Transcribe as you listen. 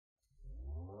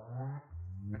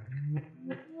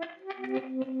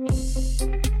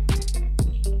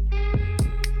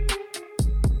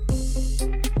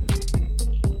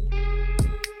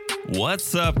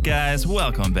What's up, guys?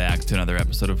 Welcome back to another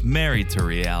episode of Married to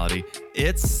Reality.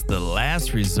 It's the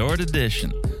Last Resort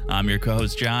edition. I'm your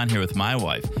co-host, John, here with my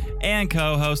wife and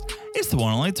co-host. It's the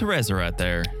one and only Teresa right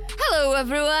there. Hello,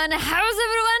 everyone. How's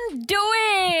everyone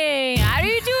doing? Are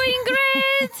you doing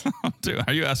great?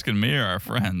 Are you asking me or our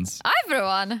friends?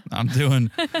 Everyone. I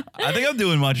think I'm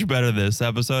doing much better this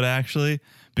episode, actually,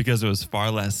 because it was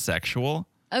far less sexual.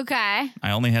 Okay.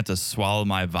 I only had to swallow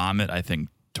my vomit, I think,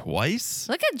 twice.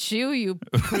 Look at you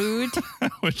prude.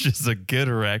 Which is a good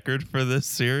record for this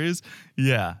series.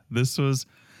 Yeah, here's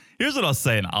what I'll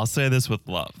say, and I'll say this with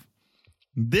love.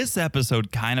 This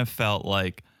episode kind of felt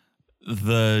like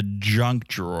the junk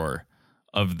drawer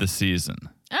of the season.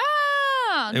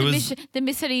 The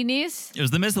miscellaneous. It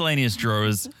was the miscellaneous drawer. It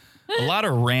was a lot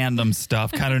of random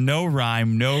stuff, kind of no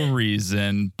rhyme, no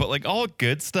reason, but like all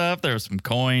good stuff. There were some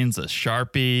coins, a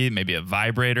Sharpie, maybe a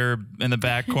vibrator in the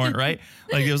back corner, right?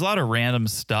 Like there was a lot of random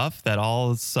stuff that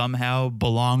all somehow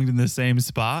belonged in the same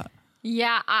spot.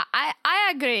 Yeah,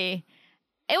 I agree.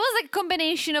 It was a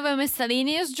combination of a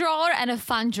miscellaneous drawer and a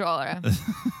fun drawer.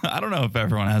 I don't know if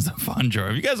everyone has a fun drawer.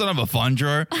 If you guys don't have a fun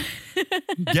drawer,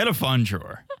 get a fun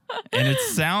drawer. And it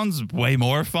sounds way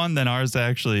more fun than ours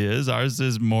actually is. Ours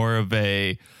is more of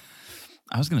a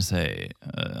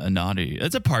naughty.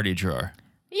 It's a party drawer.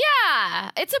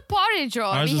 Yeah, it's a party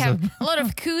drawer. Ours we is have a lot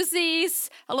of koozies,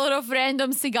 a lot of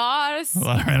random cigars. A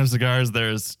lot of random cigars.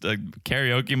 There's a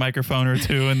karaoke microphone or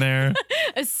two in there.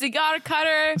 A cigar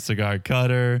cutter.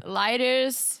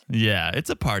 Lighters. Yeah, it's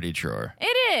a party drawer.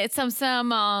 It is.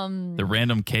 Some The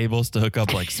random cables to hook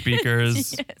up like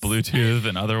speakers, Yes. Bluetooth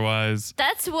and otherwise.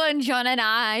 That's when John and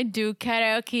I do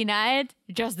karaoke night,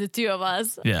 just the two of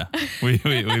us. Yeah, we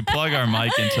plug our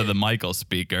mic into the Michael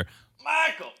speaker.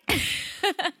 Michael!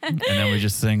 And then we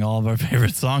just sing all of our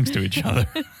favorite songs to each other.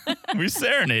 We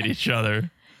serenade each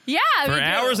other. Yeah, For we do.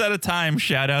 hours at a time.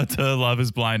 Shout out to Love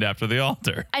is Blind After the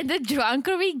Altar. And the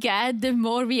drunker we get, the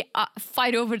more we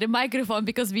fight over the microphone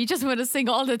because we just want to sing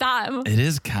all the time. It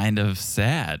is kind of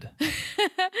sad.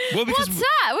 Well, because What's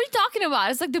that? What are you talking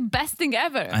about? It's like the best thing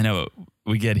ever. I know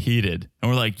we get heated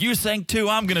and we're like, you sang two,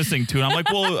 I'm going to sing two. And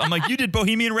I'm like, you did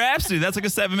Bohemian Rhapsody. That's like a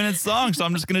 7-minute song. So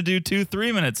I'm just going to do 2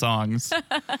 3-minute songs.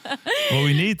 What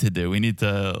we need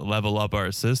to level up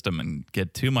our system and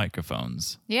get 2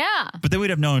 microphones. Yeah. But then we'd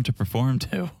have no one to perform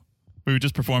to. We would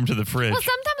just perform to the fridge. Well,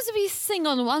 sometimes we sing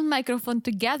on one microphone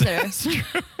together. That's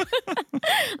true.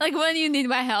 Like when you need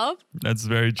my help That's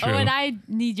very true. or when I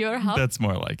need your help. That's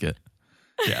more like it.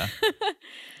 Yeah.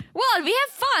 Well, we have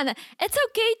fun. It's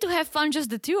okay to have fun, just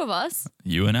the two of us.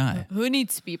 You and I. Who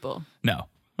needs people? No.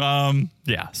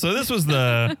 Yeah. So this was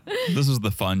the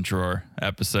fun drawer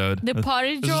episode. The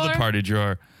party This is drawer? the party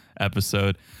drawer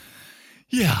episode.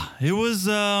 Yeah, it was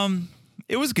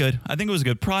good. I think it was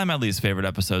good. Probably my least favorite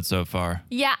episode so far.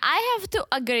 Yeah, I have to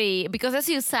agree because as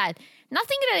you said,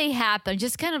 nothing really happened.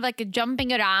 Just kind of like a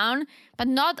jumping around, but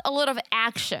not a lot of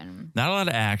action. Not a lot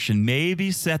of action.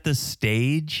 Maybe set the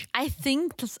stage. I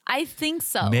think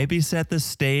so. Maybe set the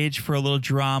stage for a little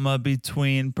drama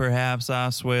between perhaps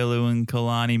Asuelu and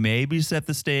Kalani. Maybe set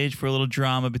the stage for a little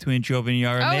drama between Jovi and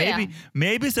Yara.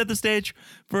 Maybe set the stage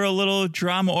for a little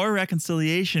drama or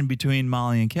reconciliation between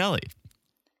Molly and Kelly.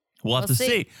 We'll have to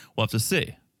see. We'll have to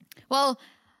see. Well,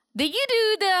 did you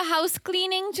do the house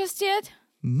cleaning just yet?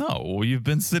 No, you've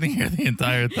been sitting here the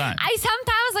entire time. I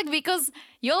sometimes, because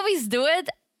you always do it,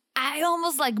 I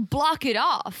almost block it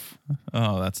off.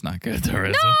 Oh, that's not good,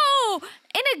 Teresa. No,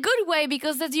 in a good way,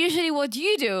 because that's usually what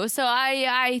you do. So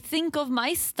I think of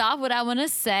my stuff, what I want to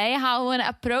say, how I want to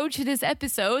approach this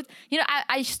episode.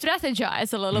 I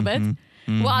strategize a little bit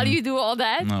while you do all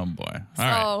that. Oh, boy. All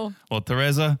right. Well,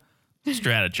 Teresa,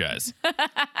 strategize.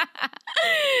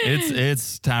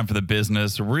 It's time for the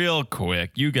business real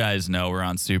quick. You guys know we're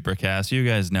on Supercast. You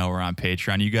guys know we're on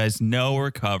Patreon. You guys know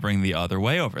we're covering the other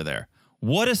way over there.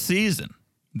 What a season.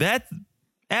 That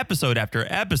episode after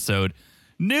episode,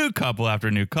 new couple after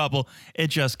new couple, it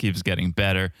just keeps getting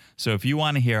better. So if you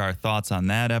want to hear our thoughts on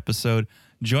that episode,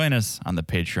 join us on the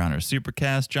Patreon or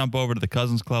Supercast. Jump over to the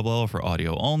Cousins Club level for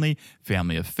audio only.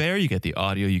 Family Affair, you get the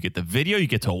audio, you get the video, you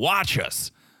get to watch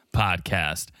us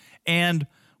podcast. And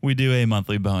we do a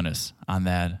monthly bonus on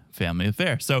that Family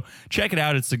Affair. So check it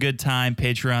out. It's a good time.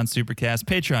 Patreon, Supercast,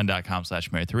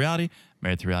 patreon.com/marriedtoreality,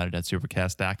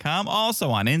 marriedtoreality.supercast.com. Also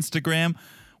on Instagram,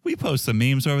 we post some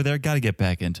memes over there. Got to get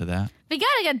back into that. We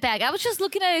gotta get back. I was just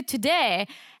looking at it today,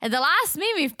 and the last meme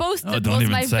we've posted don't was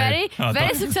even my say.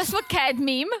 very successful cat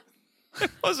meme.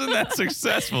 Wasn't that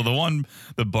successful?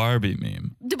 The Barbie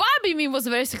meme. The Barbie Barbie meme was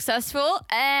very successful,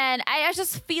 and I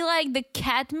just feel like the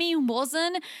cat meme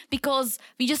wasn't, because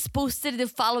we just posted it the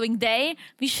following day.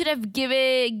 We should have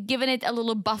given it a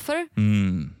little buffer,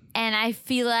 and I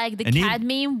feel like the cat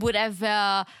meme would have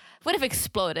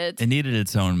exploded. It needed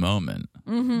its own moment,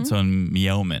 its own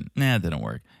moment. Nah, it didn't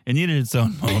work. It needed its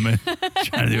own moment.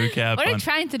 Trying to do a cat. What are pun. you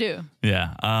trying to do?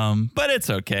 Yeah, but it's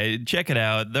okay. Check it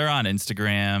out. They're on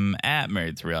Instagram at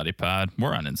Married to Reality Pod.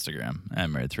 We're on Instagram at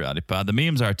Married to Reality Pod. The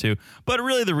memes are too. But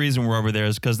really the reason we're over there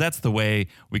is because that's the way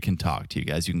we can talk to you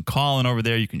guys. You can call in over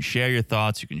there. You can share your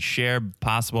thoughts. You can share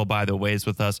possible by the ways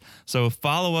with us. So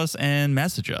follow us and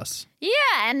message us.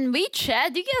 Yeah, and we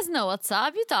chat. You guys know what's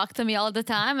up. You talk to me all the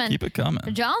time. And Keep it coming.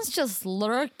 John's just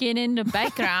lurking in the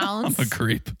background. I'm a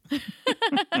creep.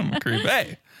 I'm a creep.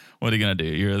 Hey, what are you going to do?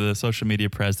 You're the social media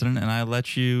president, and I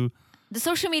let you... The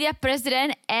social media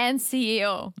president and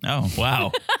CEO. Oh,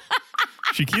 wow.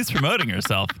 She keeps promoting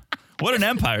herself. What an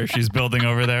empire she's building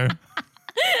over there.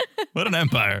 What an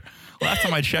empire. Last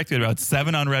time I checked, we had about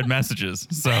 7 unread messages.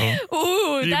 So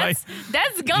Ooh,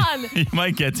 that's gone. you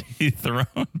might get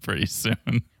dethroned pretty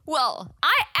soon. Well,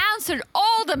 I answered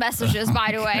all the messages,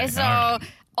 by the way. So, all right.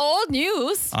 old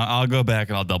news. I'll go back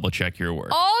and I'll double check your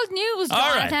work. Old news, All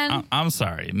Jonathan. right. I'm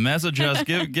sorry. Message us.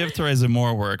 Give Teresa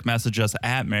more work. Message us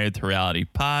at Married to Reality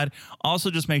Pod. Also,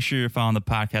 just make sure you're following the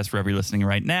podcast wherever you're listening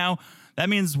right now. That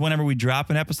means whenever we drop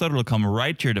an episode, it'll come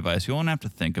right to your device. You won't have to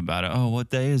think about it. Oh, what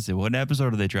day is it? What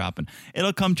episode are they dropping?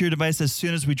 It'll come to your device as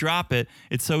soon as we drop it.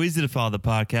 It's so easy to follow the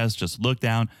podcast. Just look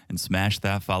down and smash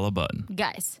that follow button.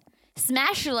 Guys,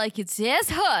 smash it like it's as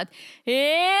hot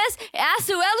as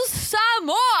well as some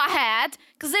more hat,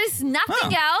 because there is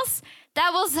nothing else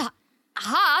that was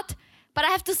hot. But I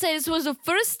have to say, this was the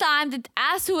first time that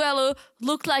Asuelu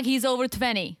looked like he's over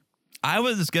 20. I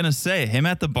was going to say, him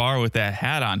at the bar with that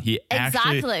hat on, he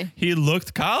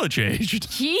looked college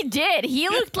aged. He did. He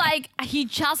looked like he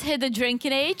just hit the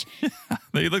drinking age.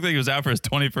 He looked like he was out for his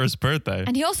 21st birthday.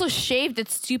 And he also shaved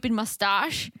that stupid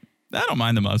mustache. I don't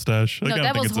mind the mustache. No,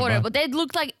 that was horrible. That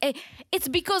looked like... It's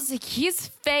because his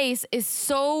face is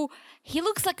so... He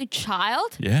looks like a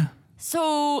child. Yeah.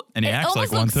 So... And he acts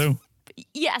like one too.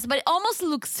 Yes, but it almost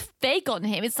looks fake on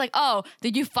him. It's like, oh,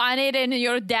 did you find it in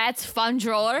your dad's fun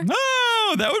drawer?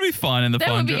 No, that would be fun in the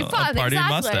fun drawer. Party exactly.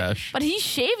 mustache. But he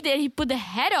shaved it. He put the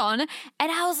hat on, and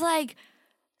I was like,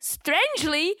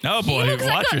 strangely. Oh boy,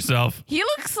 watch yourself. He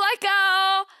looks like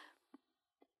a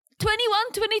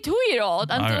 21, 22-year-old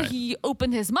until he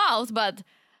opened his mouth. But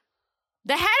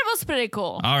the hat was pretty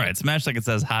cool. All right, smash like it's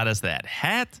as hot as that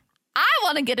hat. I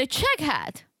want to get a check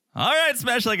hat. All right,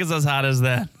 smash like it's as hot as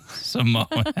that Samoa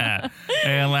hat.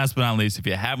 And last but not least, if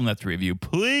you haven't left a review,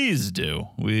 please do.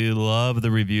 We love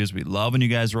the reviews. We love when you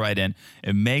guys write in.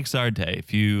 It makes our day.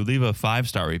 If you leave a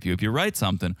 5-star review, if you write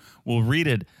something, we'll read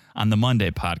it on the Monday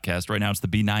podcast. Right now it's the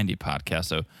B90 podcast.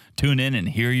 So tune in and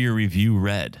hear your review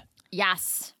read.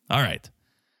 Yes. All right.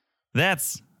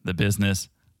 That's the business.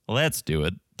 Let's do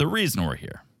it. The reason we're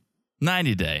here.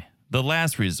 90 Day, The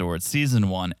Last Resort, Season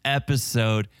 1,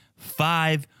 Episode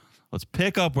 5. Let's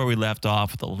pick up where we left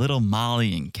off with a little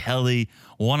Molly and Kelly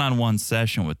one-on-one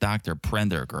session with Dr.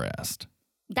 Prendergast.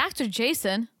 Dr.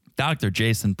 Jason? Dr.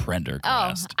 Jason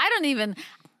Prendergast. Oh, I don't even...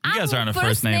 You guys are on a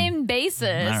first name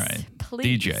basis. All right.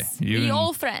 Please. DJ. We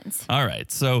all friends. All right.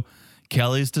 So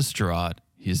Kelly's distraught.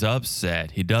 He's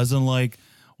upset. He doesn't like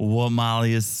what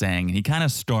Molly is saying. He kind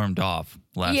of stormed off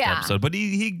last episode, but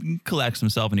he collects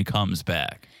himself and he comes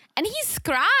back. And he's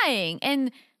crying. And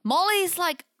Molly's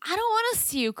like, I don't want to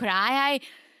see you cry.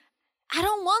 I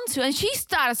don't want to. And she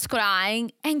starts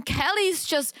crying. And Kelly's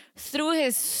just through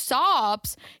his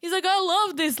sobs. He's like, I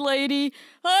love this lady.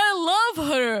 I love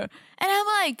her. And I'm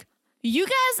like, you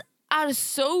guys are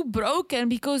so broken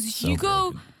because you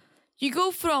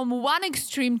go from one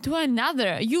extreme to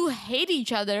another. You hate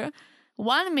each other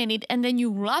 1 minute and then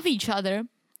you love each other.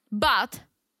 But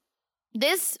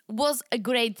this was a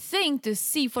great thing to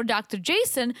see for Dr.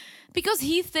 Jason because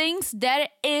he thinks there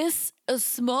is a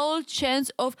small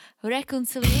chance of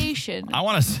reconciliation. I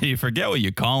want to see, forget what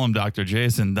you call him, Dr.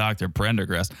 Jason, Dr.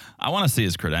 Prendergast. I want to see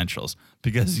his credentials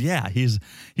because, yeah, he's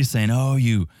saying, oh,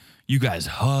 you guys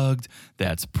hugged.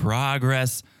 That's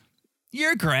progress.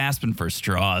 You're grasping for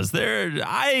straws.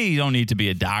 I don't need to be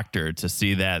a doctor to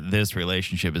see that this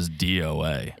relationship is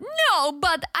DOA. No,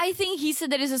 but I think he said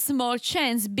there is a small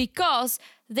chance because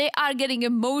they are getting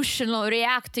emotional,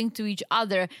 reacting to each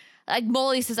other. Like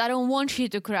Molly says, I don't want you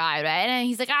to cry, right? And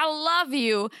he's like, I love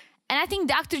you. And I think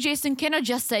Dr. Jason cannot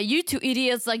just say, you two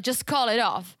idiots, like just call it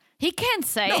off. He can't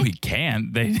say. No, he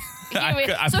can't. They.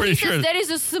 I'm so pretty he sure. says there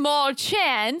is a small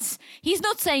chance. He's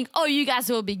not saying, "Oh, you guys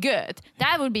will be good."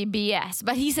 That would be BS.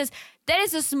 But he says there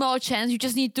is a small chance. You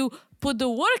just need to put the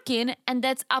work in, and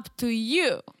that's up to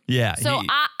you. Yeah. So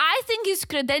I think his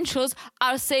credentials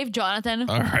are safe, Jonathan.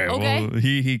 All right. Okay. Well,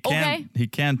 he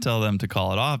can't tell them to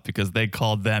call it off because they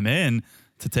called them in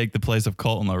to take the place of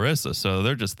Colt and Larissa. So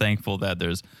they're just thankful that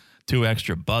there's 2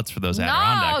 extra butts for those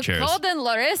Adirondack chairs. No, Colt and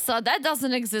Larissa, that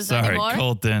doesn't exist Sorry, anymore.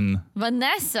 Colt and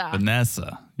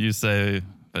Vanessa. You say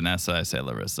Vanessa, I say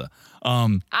Larissa.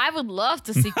 I would love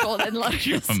to see Colt and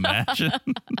Larissa. Can you imagine?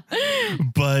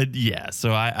 But yeah,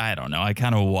 so I don't know. I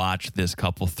kind of watch this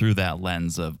couple through that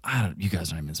lens of, you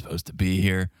guys aren't even supposed to be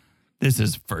here. This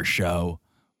is for show,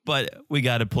 but we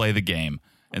got to play the game.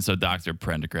 And so Dr.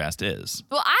 Prendergast is.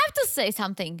 Well, I have to say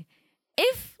something.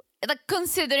 If,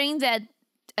 considering that,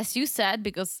 as you said,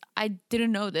 because I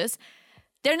didn't know this,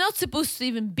 they're not supposed to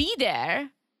even be there.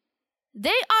 They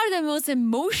are the most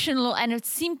emotional, and it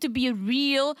seemed to be a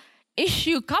real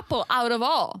issue couple out of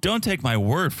all. Don't take my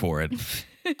word for it.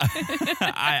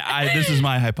 This is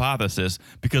my hypothesis,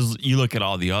 because you look at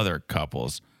all the other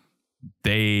couples,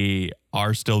 they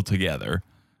are still together.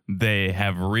 They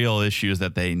have real issues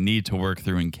that they need to work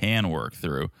through and can work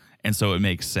through. And so it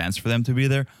makes sense for them to be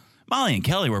there. Molly and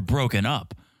Kelly were broken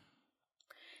up.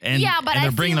 And, but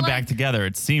they're bringing them back together,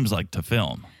 it seems like, to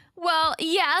film. Well,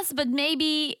 yes, but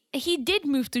maybe he did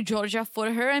move to Georgia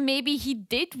for her, and maybe he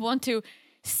did want to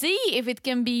see if it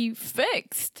can be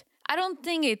fixed. I don't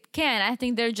think it can. I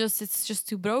think it's just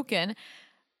too broken.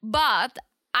 But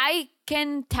I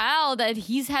can tell that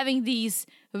he's having these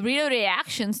real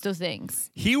reactions to things.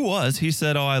 He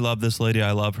said, "Oh, I love this lady.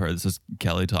 I love her." This is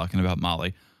Kelly talking about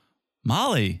Molly.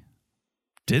 Molly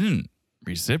didn't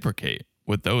reciprocate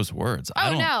with those words.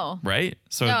 No. Right?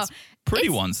 So it's pretty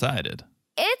one-sided.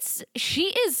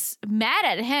 She is mad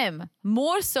at him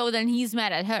more so than he's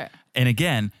mad at her. And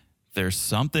again, there's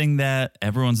something that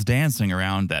everyone's dancing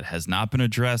around that has not been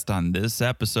addressed on this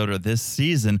episode or this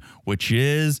season, which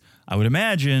is, I would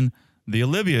imagine, the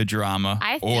Olivia drama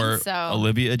or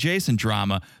Olivia adjacent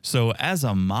drama. So as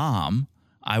a mom,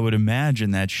 I would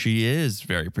imagine that she is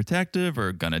very protective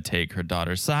or going to take her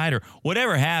daughter's side or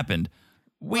whatever happened.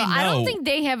 I don't think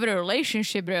they have a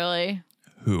relationship, really.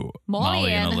 Who?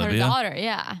 Molly and Olivia? Her daughter,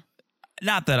 yeah.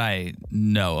 Not that I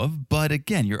know of, but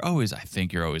again, your alliance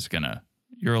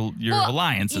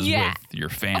is with your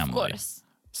family. Of course.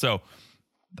 So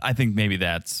I think maybe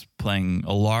that's playing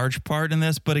a large part in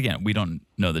this, but again, we don't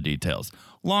know the details.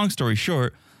 Long story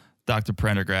short, Dr.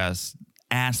 Prendergast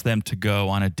asked them to go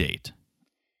on a date,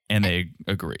 and they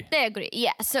agree. They agree,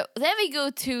 yeah. So then we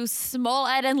go to Small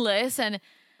Ed and Liz, and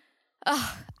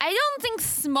I don't think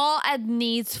Small Ed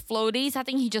needs floaties. I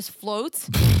think he just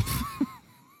floats.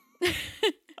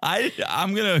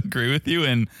 I'm going to agree with you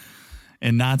in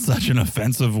not such an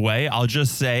offensive way. I'll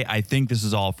just say I think this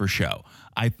is all for show.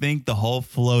 I think the whole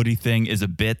floaty thing is a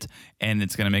bit, and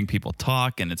it's going to make people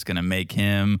talk, and it's going to make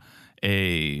him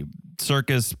a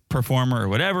circus performer or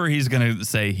whatever he's going to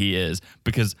say he is,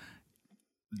 because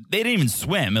they didn't even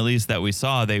swim, at least that we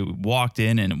saw. They walked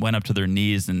in and went up to their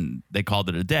knees, and they called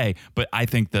it a day. But I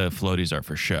think the floaties are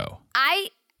for show.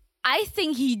 I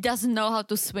think he doesn't know how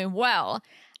to swim well.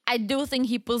 I do think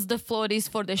he puts the floaties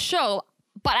for the show,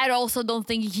 but I also don't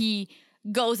think he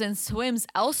goes and swims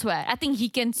elsewhere. I think he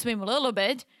can swim a little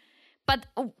bit, but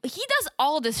he does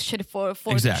all this shit for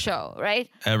the show, right?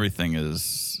 Everything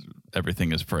is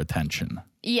for attention.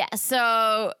 Yeah,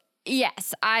 so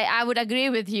yes, I would agree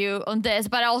with you on this,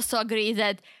 but I also agree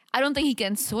that I don't think he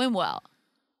can swim well.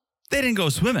 They didn't go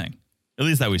swimming, at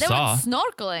least that we saw. They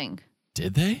went snorkeling.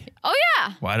 Did they? Oh,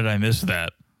 yeah. Why did I miss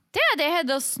that? Yeah, they had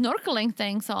those snorkeling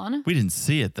things on. We didn't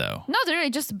see it, though. Not really,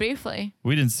 just briefly.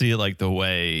 We didn't see it like the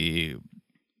way,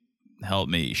 help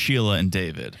me, Sheila and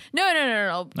David.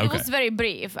 No. It was very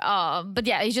brief. But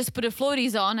yeah, he just put the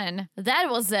floaties on, and that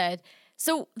was it.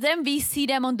 So then we see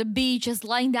them on the beach, just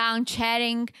lying down,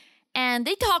 chatting, and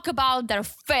they talk about their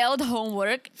failed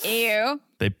homework. Ew.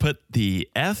 They put the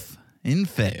F in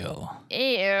fail.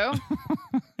 Ew.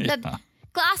 That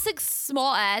classic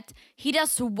Small Ed. He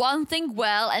does one thing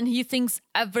well, and he thinks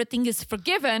everything is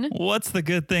forgiven. What's the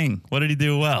good thing? What did he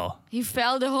do well? He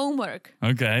failed the homework.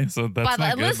 Okay, so that's but not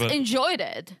at good. least enjoyed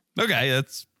it. Okay,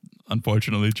 that's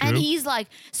unfortunately true. And he's like,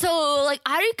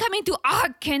 are you coming to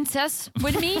Arkansas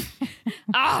with me?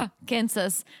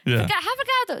 Arkansas. Yeah.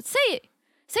 I forgot.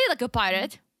 Say it like a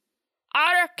pirate.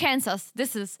 Arkansas.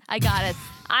 I got it.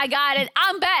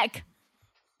 I'm back.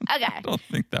 Okay. I don't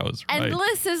think that was right. And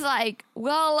Liz is like,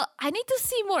 well, I need to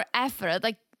see more effort.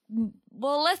 Like,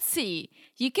 well, let's see.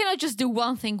 You cannot just do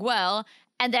one thing well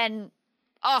And then,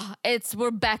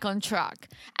 we're back on track.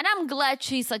 And I'm glad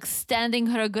she's like standing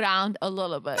her ground a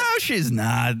little bit. No, she's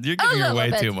not. You're giving her little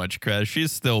way bit. too much credit.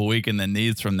 She's still weak in the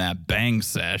knees from that bang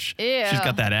sesh. Ew. She's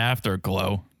got that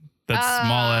afterglow. That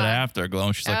Smollett afterglow.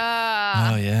 And she's like,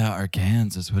 oh yeah,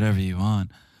 Arkansas, whatever you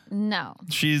want. No.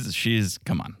 She's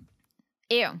come on.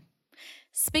 Ew.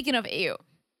 Speaking of ew,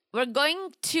 we're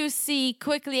going to see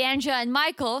quickly Angela and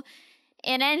Michael.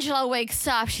 And Angela wakes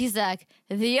up. She's like,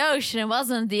 the ocean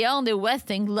wasn't the only wet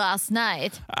thing last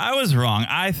night. I was wrong.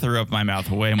 I threw up my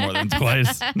mouth way more than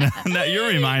twice. Now, you're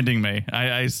reminding me.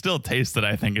 I still taste it,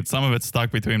 I think. Some of it stuck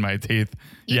between my teeth.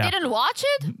 You didn't watch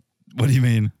it? What do you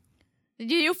mean?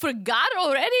 You forgot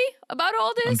already about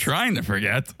all this? I'm trying to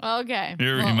forget. Okay.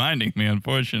 You're reminding me,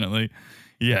 unfortunately.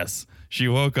 Yes. She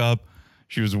woke up.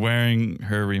 She was wearing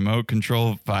her remote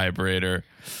control vibrator.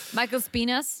 Michael's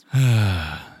penis?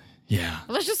 Yeah.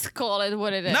 Let's just call it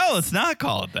what it is. No, let's not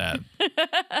call it that.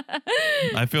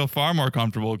 I feel far more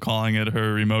comfortable calling it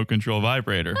her remote control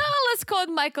vibrator. Let's call it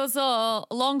Michael's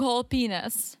long haul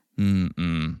penis.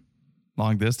 Long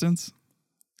distance?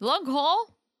 Long haul?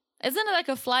 Isn't it like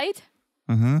a flight?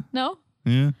 Uh-huh. No?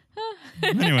 Yeah.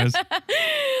 Anyways.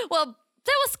 Well,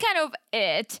 that was kind of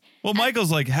it. Well,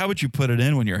 Michael's like, how would you put it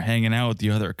in when you're hanging out with the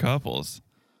other couples?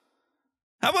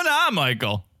 How about not,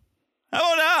 Michael? How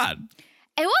about not?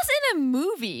 It was in a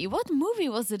movie. What movie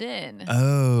was it in?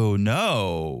 Oh,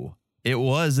 no. It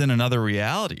was in another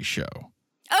reality show.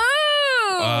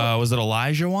 Oh! Was it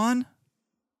Elijah one?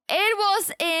 It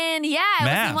was in, it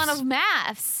was in one of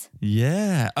Maths.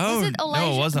 Yeah. Oh, Was it no,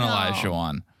 Elijah? it wasn't No. Elijah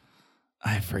one.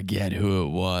 I forget who it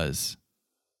was.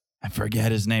 I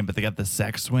forget his name, but they got the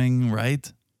sex swing,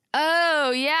 right?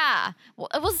 Oh, yeah. Well,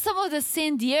 it was some of the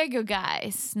San Diego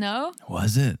guys, no?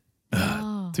 Was it?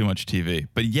 Oh. Too much TV.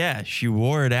 But yeah, she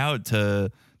wore it out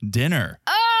to dinner.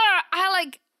 I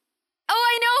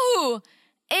know who.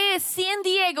 It's San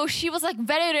Diego. She was like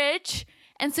very rich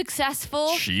and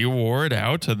successful. She wore it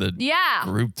out to the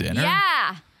group dinner?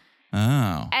 Yeah.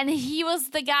 Oh. And he was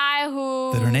the guy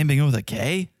who... Did her name begin with a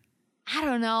K? I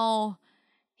don't know.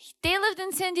 They lived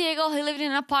in San Diego. He lived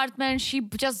in an apartment. She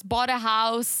just bought a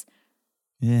house.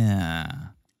 Yeah.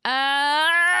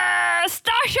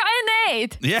 Starshine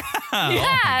Nate. Yeah. Oh my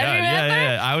God. Remember?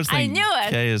 Yeah. I was thinking knew it.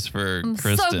 K is for I'm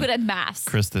Kristen. so good at maths.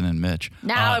 Kristen and Mitch.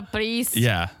 Now, please.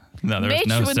 Yeah. No, there's Mitch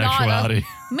no would sexuality.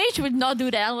 Mitch would not do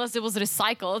that unless it was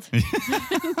recycled.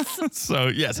 So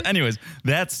yes. Anyways,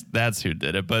 that's who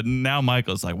did it. But now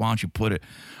Michael's like, why don't you put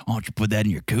that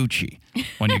in your coochie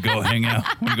when you go hang out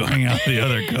with the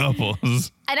other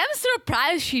couples? And I'm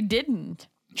surprised she didn't.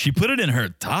 She put it in her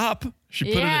top. She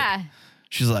put it in.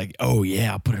 She's like, oh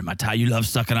yeah, I'll put it in my top. You love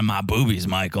sucking on my boobies,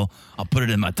 Michael. I'll put it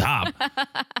in my top.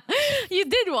 You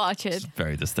did watch it. It's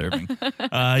very disturbing.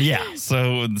 Yeah.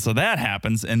 So that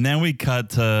happens, and then we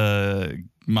cut to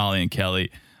Molly and Kelly.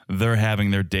 They're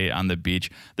having their date on the beach.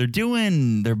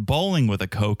 They're bowling with a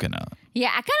coconut. Yeah,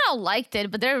 I kind of liked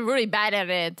it, but they're really bad at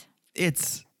it.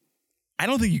 I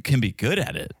don't think you can be good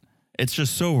at it. It's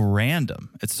just so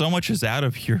random. It's so much is out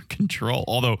of your control.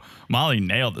 Although Molly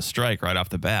nailed the strike right off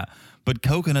the bat. But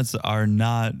coconuts are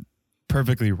not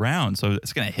perfectly round. So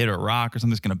it's going to hit a rock or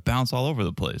something's going to bounce all over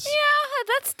the place. Yeah,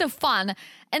 that's the fun.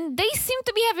 And they seem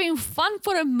to be having fun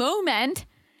for a moment.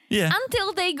 Yeah.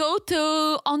 Until they go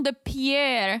on the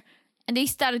pier and they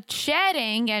start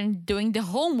chatting and doing the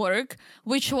homework,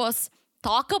 which was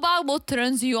talk about what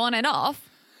turns you on and off.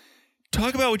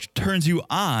 Talk about what turns you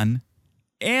on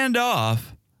and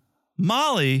off.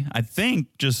 Molly, I think,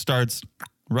 just starts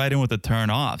right in with the turn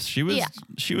offs. She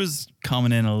was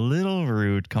coming in a little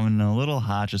rude, coming in a little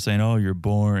hot, just saying, oh, you're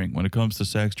boring. When it comes to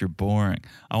sex, you're boring.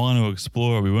 I want to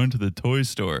explore. We went to the toy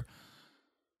store.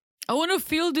 I want to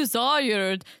feel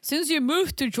desired. Since you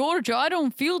moved to Georgia, I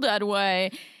don't feel that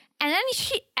way. And then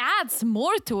she adds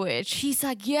more to it. She's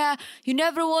like, yeah, you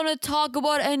never want to talk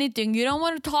about anything. You don't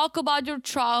want to talk about your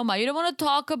trauma. You don't want to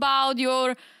talk about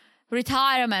your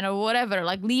retirement or whatever,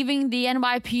 like leaving the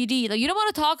NYPD. Like, you don't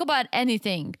want to talk about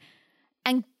anything.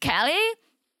 And Kelly,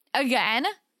 again,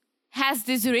 has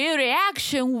this real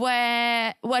reaction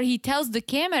where he tells the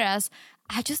cameras,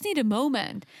 I just need a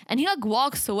moment. And he like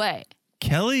walks away.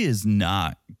 Kelly is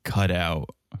not cut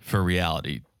out for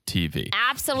reality TV.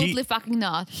 Absolutely fucking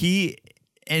not.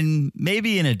 And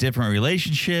maybe in a different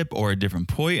relationship or a different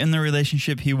point in the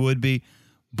relationship he would be,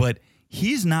 but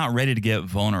he's not ready to get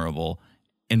vulnerable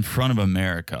in front of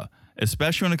America,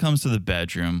 especially when it comes to the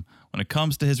bedroom, when it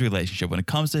comes to his relationship, when it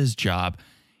comes to his job.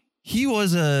 He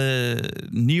was a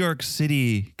New York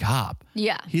City cop.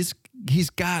 Yeah. He's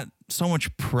got so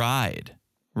much pride,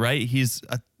 right? He's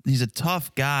a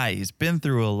tough guy. He's been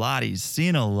through a lot. He's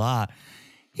seen a lot.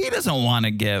 he doesn't want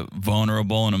to get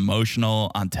vulnerable and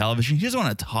emotional on television. He doesn't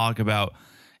want to talk about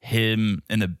him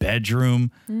in the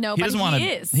bedroom. No, he but doesn't he want to,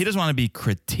 is. He doesn't want to be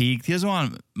critiqued. He doesn't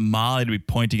want Molly to be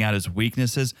pointing out his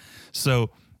weaknesses. So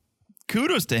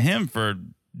kudos to him for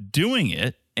doing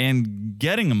it and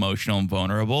getting emotional and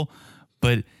vulnerable.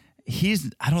 But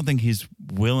I don't think he's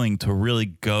willing to really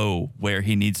go where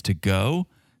he needs to go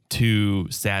to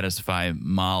satisfy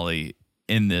Molly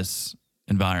in this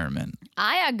environment.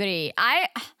 I agree. I'm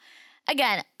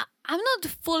not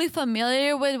fully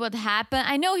familiar with what happened.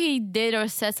 I know he did or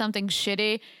said something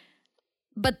shitty,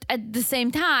 but at the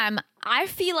same time, I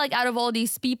feel like out of all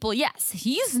these people, yes,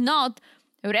 he's not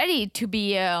ready to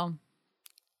be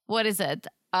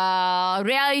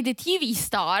reality TV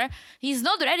star. He's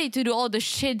not ready to do all the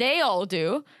shit they all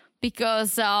do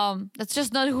because that's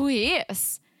just not who he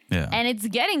is. Yeah. And it's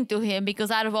getting to him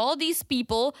because out of all these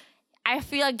people, I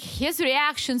feel like his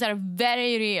reactions are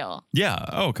very real. Yeah.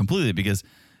 Oh, completely. Because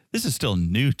this is still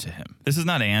new to him. This is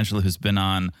not Angela who's been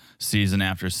on season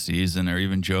after season, or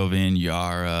even Jovi and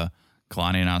Yara,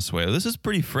 Kalani and Asuelo. This is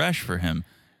pretty fresh for him.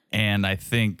 And I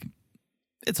think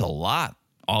it's a lot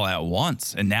all at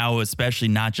once. And now, especially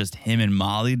not just him and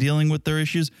Molly dealing with their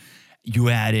issues, you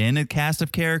add in a cast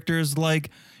of characters like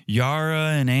Yara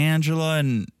and Angela,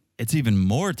 and it's even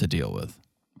more to deal with.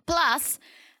 Plus,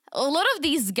 a lot of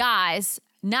these guys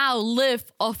now live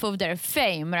off of their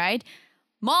fame, right?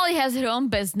 Molly has her own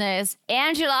business.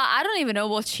 Angela, I don't even know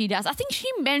what she does. I think she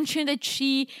mentioned that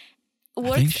she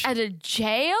works at a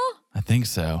jail. I think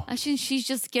so. I think she's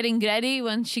just getting ready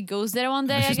when she goes there one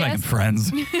day, She's I guess. making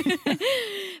friends.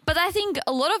 But I think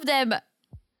a lot of them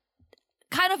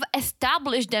kind of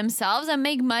establish themselves and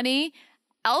make money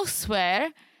elsewhere.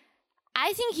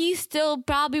 I think he still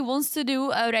probably wants to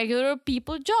do a regular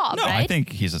people job, No, right? I think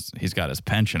he's got his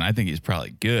pension. I think he's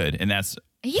probably good, and that's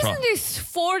He's in his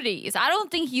 40s. I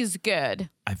don't think he's good.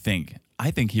 I think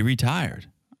he retired.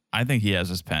 I think he has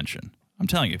his pension. I'm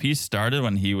telling you, if he started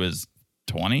when he was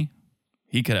 20,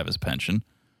 he could have his pension.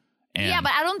 And Yeah,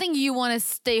 but I don't think you want to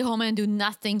stay home and do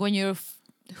nothing when you're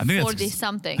 40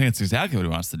 something. I think that's exactly what he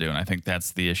wants to do, and I think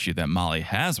that's the issue that Molly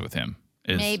has with him.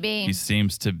 Is Maybe. He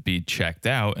seems to be checked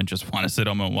out and just want to sit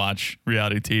home and watch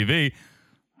reality TV.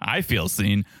 I feel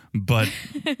seen, but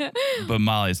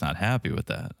Molly's not happy with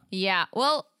that. Yeah,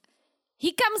 well,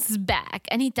 he comes back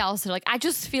and he tells her, like, I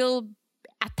just feel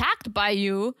attacked by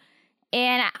you.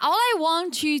 And all I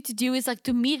want you to do is, like,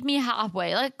 to meet me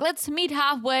halfway. Like, let's meet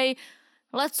halfway.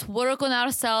 Let's work on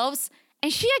ourselves.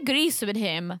 And she agrees with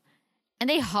him. And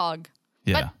they hug.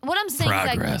 Yeah. But what I'm saying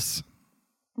Progress. is, like,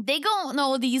 they go on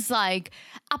all these, like,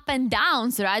 up and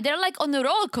downs, right? They're like on a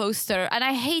roller coaster. And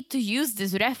I hate to use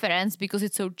this reference because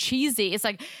it's so cheesy. It's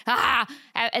like,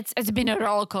 it's been a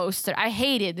roller coaster. I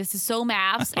hate it. This is so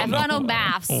maths. Everyone knows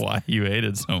maths. Why you hate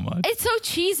it so much? It's so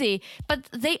cheesy. But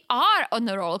they are on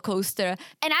a roller coaster.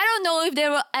 And I don't know if they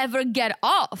will ever get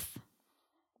off.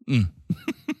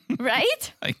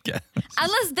 Right? I guess.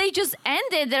 Unless they just end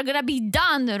it, they're gonna be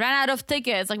done. Run out of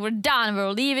tickets. Like, we're done.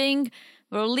 We're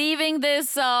leaving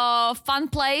this fun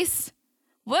place.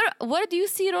 Where do you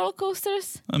see roller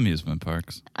coasters? Amusement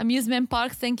parks. Amusement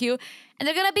parks, thank you. And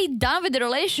they're gonna be done with the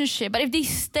relationship. But if they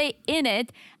stay in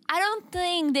it, I don't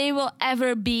think they will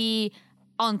ever be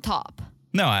on top.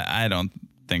 No, I don't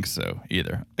think so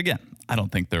either. Again, I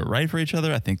don't think they're right for each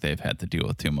other. I think they've had to deal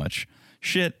with too much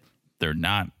shit. They're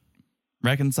not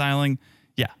reconciling.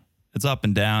 Yeah, it's up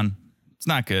and down. It's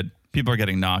not good. People are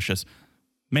getting nauseous.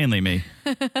 Mainly me.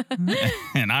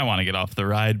 And I want to get off the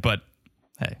ride, but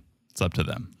hey, it's up to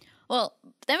them. Well,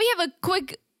 then we have a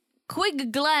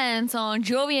quick glance on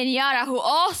Jovi and Yara, who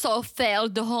also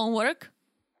failed the homework.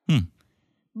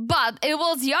 But it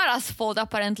was Yara's fault,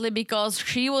 apparently, because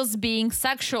she was being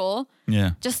sexual,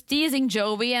 Yeah. just teasing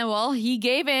Jovi, and, well, he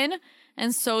gave in,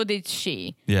 and so did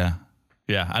she. Yeah.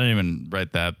 I didn't even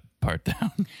write that part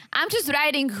down. I'm just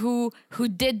writing who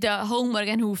did the homework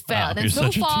and who failed. Wow, And so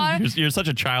far, you're such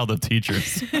a child of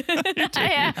teachers.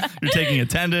 yeah. You're taking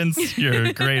attendance.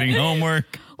 You're grading homework.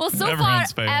 Well, so far,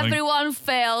 Everyone's failing. everyone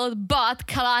failed, but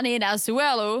Kalani and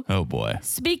Asuelo. Oh boy.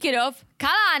 Speaking of,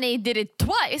 Kalani did it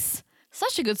twice.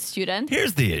 Such a good student.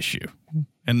 Here's the issue.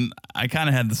 And I kind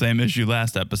of had the same issue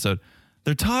last episode.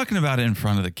 They're talking about it in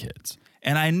front of the kids.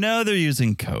 And I know they're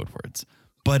using code words,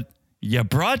 but you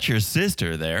brought your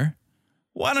sister there.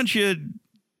 Why don't you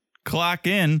clock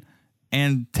in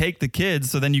and take the kids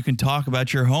so then you can talk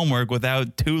about your homework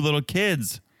without two little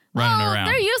kids running around?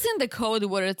 They're using the code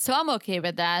word, so I'm okay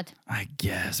with that. I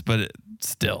guess, but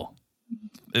still,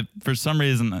 for some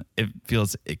reason, it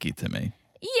feels icky to me.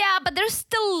 Yeah, but they're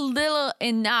still little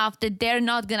enough that they're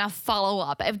not gonna follow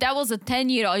up. If that was a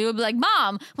 10-year-old, you would be like,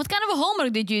 Mom, what kind of a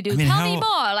homework did you do? mean, Tell me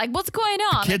more. Like, what's going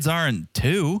on? Kids aren't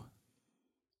 2.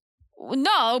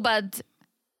 No, but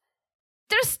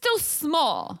they're still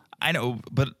small. I know,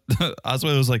 but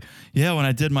Oswald was like, yeah, when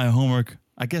I did my homework,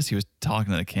 I guess he was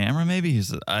talking to the camera maybe.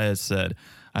 I said,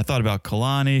 I thought about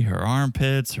Kalani, her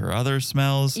armpits, her other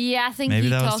smells. Yeah, I think Maybe he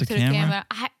that was talked the to the camera.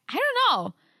 I don't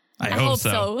know. I hope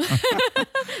so.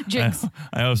 Jinx.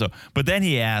 I hope so. But then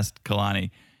he asked Kalani,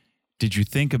 did you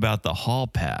think about the hall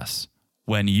pass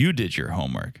when you did your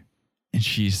homework? And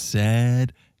she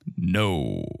said,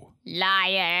 no.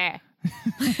 Liar.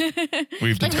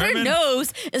 We've Like her determined,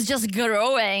 nose is just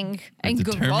growing and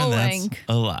growing. that's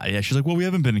a lie. Yeah, she's like, well, we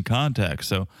haven't been in contact,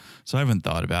 so I haven't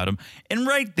thought about him. And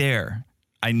right there,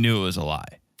 I knew it was a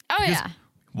lie. Oh, Because yeah.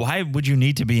 why would you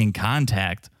need to be in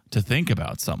contact to think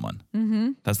about someone?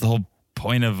 Mm-hmm. That's the whole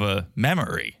point of a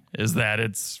memory, is that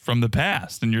it's from the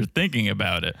past and you're thinking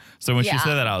about it. So when she Yeah.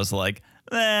 said that, I was like,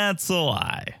 that's a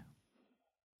lie.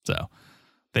 So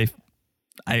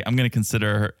I'm going to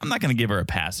consider her. I'm not going to give her a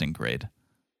passing grade.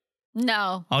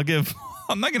 No.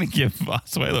 I'm not going to give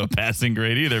Asuelo a passing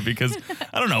grade either, because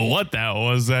I don't know what that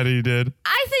was that he did.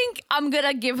 I think I'm going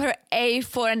to give her A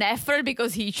for an effort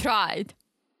because he tried.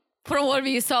 From what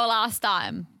we saw last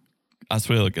time.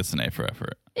 Asuelo gets an A for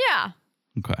effort. Yeah.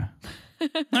 Okay.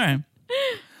 All right.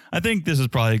 I think this is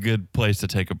probably a good place to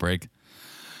take a break,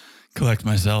 collect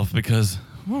myself, because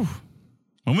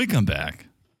when we come back,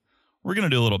 we're going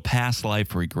to do a little past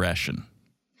life regression.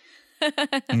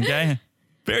 Okay?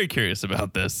 Very curious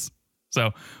about this.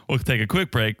 So we'll take a quick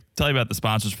break, tell you about the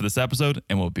sponsors for this episode,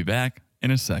 and we'll be back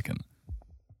in a second.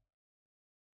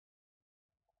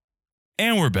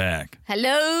 And we're back.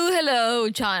 Hello,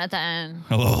 Jonathan.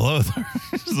 Hello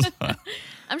there.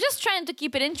 I'm just trying to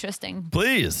keep it interesting.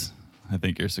 Please. I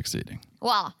think you're succeeding.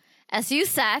 Well, as you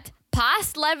said,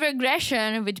 past life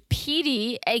regression with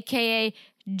PD, aka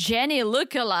Jenny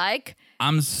lookalike.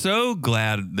 I'm so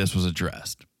glad this was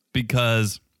addressed,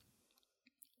 because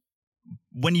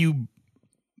when you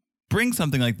bring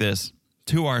something like this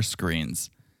to our screens,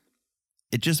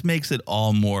 it just makes it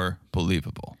all more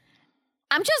believable.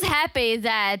 I'm just happy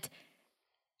that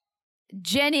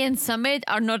Jenny and Summit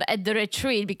are not at the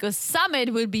retreat, because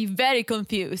Summit will be very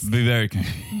confused. Be very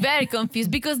confused. Very confused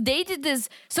because they did this.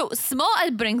 So Small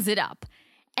Ed brings it up.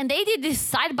 And they did this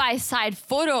side-by-side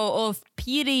photo of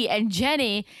Petey and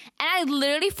Jenny. And I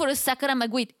literally, for a second, I'm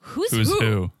like, wait, who's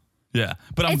who? Yeah.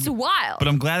 But It's wild. But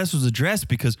I'm glad this was addressed,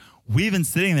 because we've been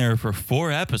sitting there for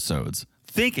 4 episodes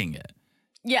thinking it.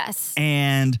 Yes.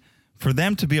 And for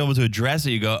them to be able to address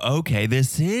it, you go, okay,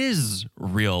 this is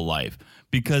real life,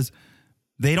 because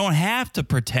they don't have to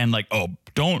pretend like, oh,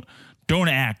 don't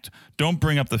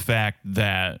bring up the fact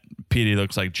that Petey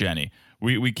looks like Jenny.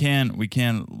 We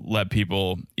can't let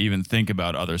people even think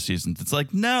about other seasons. It's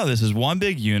like, no, this is one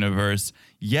big universe.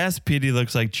 Yes, Petey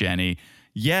looks like Jenny.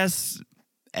 Yes,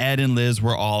 Ed and Liz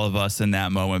were all of us in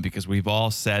that moment, because we've all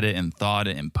said it and thought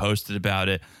it and posted about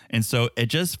it. And so it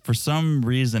just, for some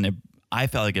reason, I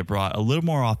felt like it brought a little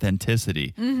more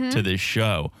authenticity to this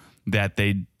show, that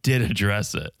they did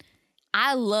address it.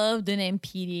 I love the name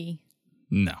Petey.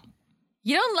 No.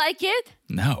 You don't like it?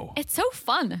 No. It's so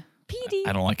fun. Petey.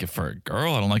 I don't like it for a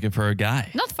girl. I don't like it for a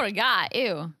guy. Not for a guy.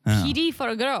 Ew. Oh. Petey for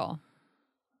a girl.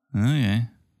 Okay.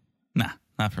 Nah,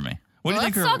 not for me. What do you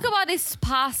Let's think talk about his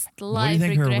past life What do you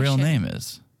think regression. her real name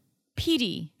is?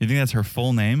 Petey. You think that's her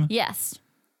full name? Yes.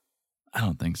 I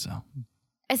don't think so.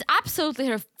 It's absolutely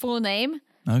her full name.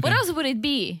 Okay. What else would it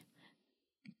be?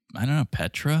 I don't know.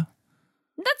 Petra?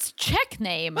 That's Czech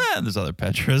name. There's other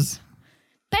Petras.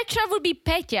 Petra would be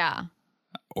Petya.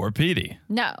 Or Petey.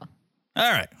 No.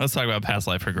 All right. Let's talk about past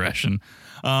life regression.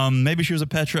 Maybe she was a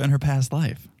Petra in her past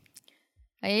life.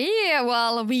 Yeah,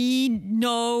 well, we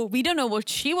don't know what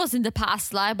she was in the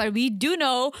past life, but we do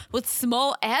know what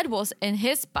Small Ed was in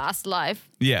his past life.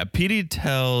 Yeah. Petey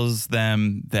tells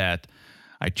them that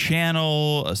I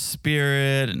channel a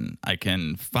spirit and I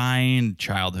can find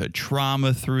childhood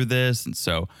trauma through this. And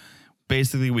so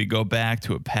basically we go back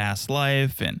to a past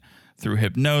life, and through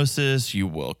hypnosis, you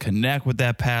will connect with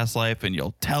that past life and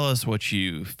you'll tell us what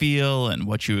you feel and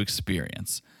what you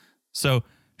experience. So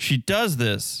she does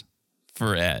this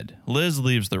for Ed. Liz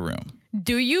leaves the room.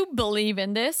 Do you believe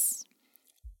in this?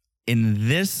 In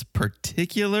this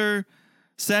particular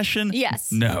session?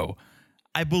 Yes. No.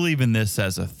 I believe in this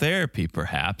as a therapy,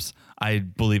 perhaps. I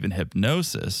believe in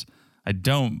hypnosis. I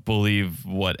don't believe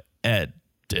what Ed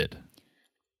did.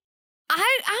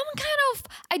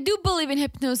 I do believe in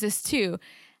hypnosis too.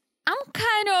 I'm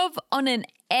kind of on an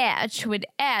edge with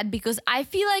Ed, because I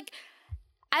feel like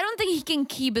I don't think he can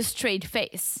keep a straight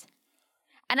face.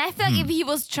 And I feel like if he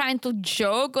was trying to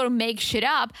joke or make shit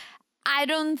up, I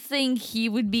don't think he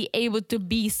would be able to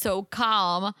be so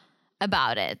calm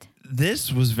about it.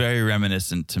 This was very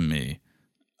reminiscent to me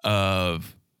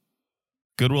of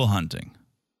Good Will Hunting.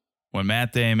 When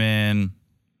Matt Damon,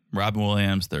 Robin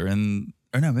Williams, they're in,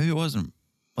 or no, maybe it wasn't.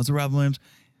 Was it Robin Williams?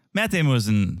 Matt Damon was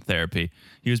in therapy.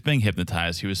 He was being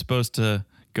hypnotized. He was supposed to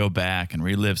go back and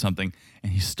relive something,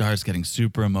 and he starts getting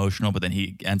super emotional, but then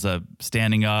he ends up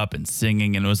standing up and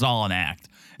singing, and it was all an act.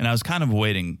 And I was kind of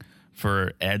waiting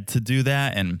for Ed to do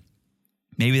that, and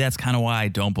maybe that's kind of why I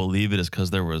don't believe it, is because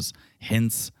there was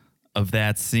hints of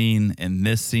that scene in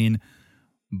this scene.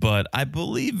 But I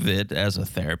believe it as a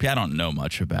therapy. I don't know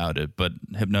much about it, but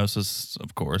hypnosis,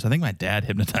 of course. I think my dad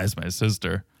hypnotized my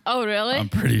sister. Oh, really? I'm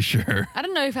pretty sure. I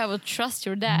don't know if I would trust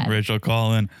your dad. Rachel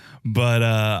Collin. But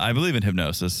I believe in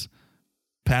hypnosis.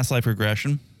 Past life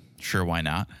regression? Sure, why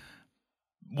not?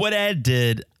 What Ed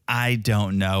did, I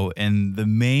don't know. And the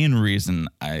main reason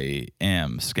I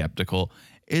am skeptical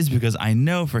is because I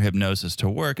know for hypnosis to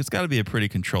work, it's got to be a pretty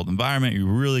controlled environment. You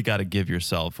really got to give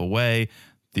yourself away.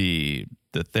 The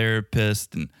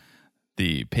therapist and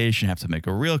the patient have to make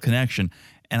a real connection.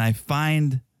 And I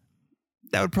find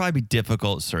that would probably be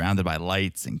difficult surrounded by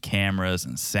lights and cameras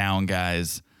and sound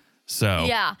guys. So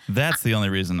yeah, that's the only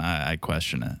reason I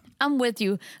question it. I'm with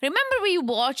you. Remember we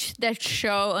watched that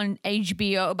show on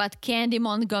HBO about Candy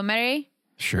Montgomery?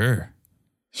 Sure.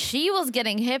 She was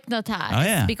getting hypnotized. Oh,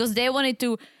 yeah. Because they wanted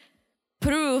to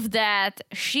prove that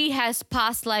she has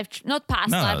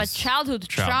but childhood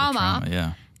trauma.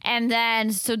 Yeah. And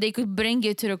then so they could bring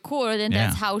it to the court, and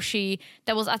that's how I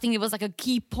think it was like a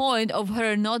key point of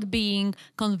her not being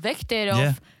convicted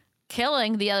of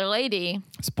killing the other lady.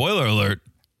 Spoiler alert.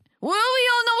 Well, we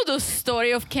all know the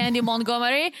story of Candy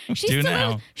Montgomery. She lives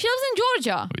in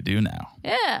Georgia. We do now.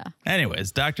 Yeah.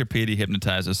 Anyways, Dr. Petey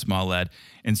hypnotizes small lad,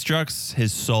 instructs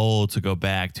his soul to go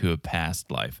back to a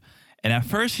past life. And at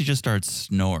first, he just starts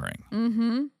snoring.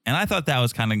 Mm-hmm. And I thought that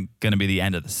was kind of going to be the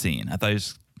end of the scene. I thought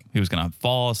he was going to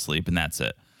fall asleep and that's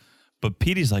it. But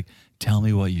Petey's like, tell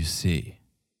me what you see.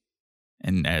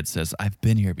 And Ed says, I've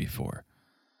been here before.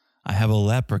 I have a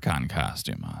leprechaun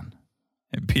costume on.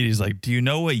 And Petey's like, do you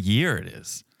know what year it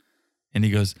is? And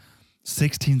he goes,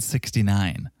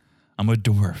 1669. I'm a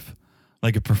dwarf,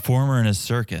 like a performer in a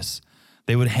circus.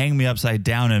 They would hang me upside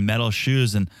down in metal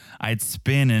shoes and I'd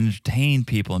spin and entertain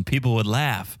people and people would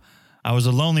laugh. I was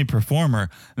a lonely performer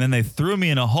and then they threw me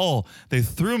in a hole. They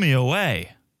threw me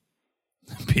away.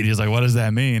 Petey's like, what does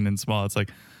that mean? And Small, it's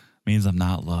like, means I'm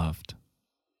not loved.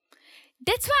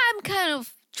 That's why I'm kind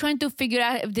of trying to figure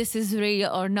out if this is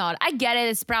real or not. I get it.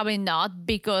 It's probably not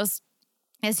because,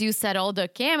 as you said, all the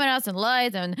cameras and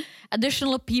lights and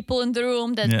additional people in the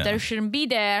room that there shouldn't be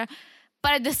there.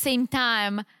 But at the same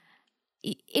time,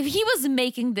 if he was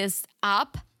making this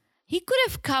up, he could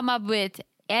have come up with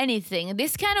anything.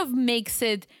 This kind of makes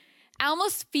it, I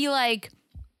almost feel like,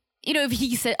 if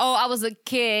he said, oh, I was a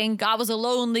king, I was a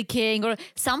lonely king or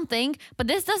something, but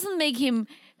this doesn't make him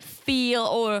feel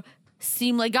or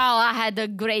seem like, oh, I had a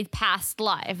great past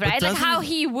life, right? Like how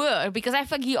he would, because I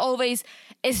feel like he always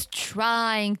is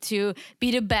trying to be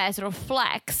the best or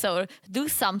flex or do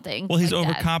something. Well, he's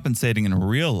like overcompensating in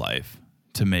real life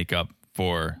to make up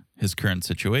for his current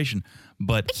situation,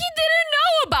 but he didn't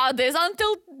know about this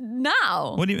until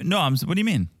now. What do you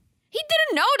mean? He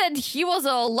didn't know that he was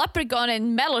a leprechaun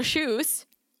in metal shoes.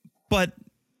 But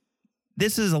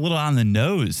this is a little on the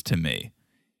nose to me.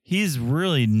 He's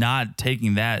really not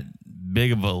taking that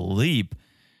big of a leap.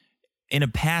 In a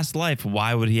past life,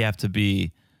 why would he have to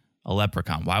be a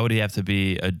leprechaun? Why would he have to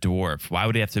be a dwarf? Why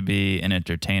would he have to be an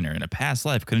entertainer? In a past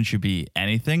life, couldn't you be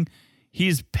anything?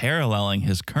 He's paralleling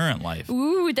his current life.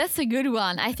 Ooh, that's a good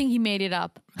one. I think he made it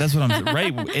up. That's what I'm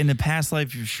right. In the past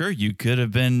life, sure, you could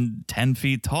have been 10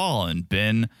 feet tall and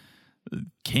been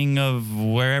king of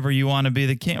wherever you want to be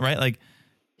the king, right? Like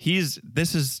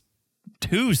this is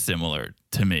too similar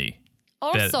to me.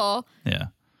 Also, yeah.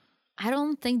 I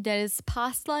don't think that is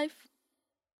past life.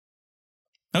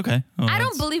 Okay. Well, I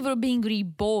don't believe we're being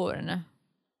reborn.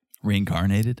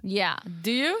 Reincarnated? Yeah.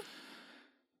 Do you?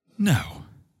 No.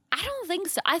 I don't think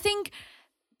so. I think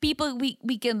people,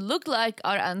 we can look like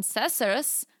our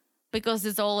ancestors because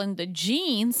it's all in the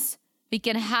genes. We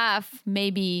can have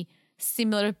maybe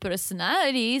similar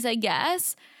personalities, I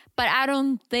guess. But I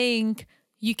don't think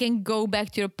you can go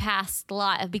back to your past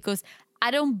life because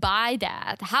I don't buy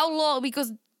that. How long?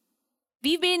 Because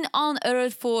we've been on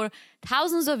Earth for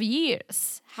thousands of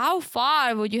years. How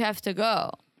far would you have to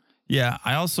go? Yeah,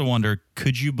 I also wonder,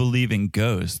 could you believe in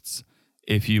ghosts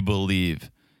if you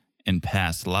believe in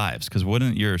past lives? Because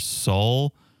wouldn't your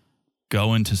soul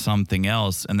go into something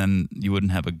else and then there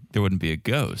wouldn't be a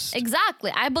ghost?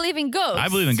 Exactly. I believe in ghosts. I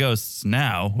believe in ghosts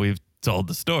now. We've told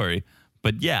the story.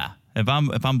 But yeah, if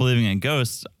I'm believing in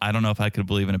ghosts, I don't know if I could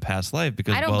believe in a past life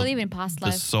because I don't believe in past the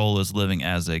life. soul is living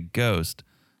as a ghost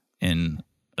in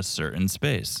a certain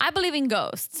space. I believe in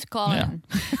ghosts. Call in.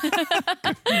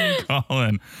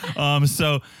 Colin.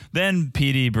 So then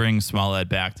Petey brings Smollett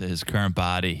back to his current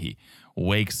body. He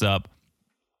wakes up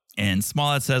and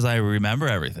Smollett says, I remember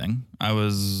everything. I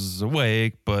was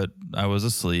awake, but I was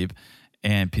asleep.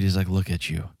 And Petey's like, look at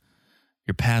you.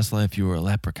 Your past life, you were a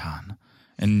leprechaun.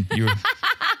 And you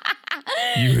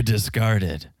were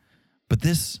discarded. But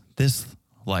this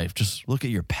life, just look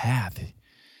at your path.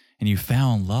 And you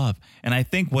found love. And I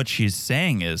think what she's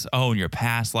saying is, oh, in your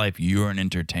past life, you were an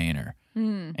entertainer.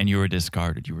 And you were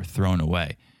discarded. You were thrown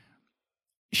away.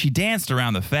 She danced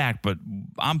around the fact, but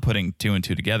I'm putting two and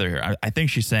two together here. I think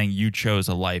she's saying you chose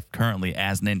a life currently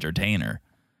as an entertainer.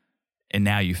 And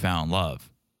now you found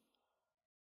love.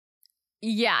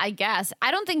 Yeah, I guess.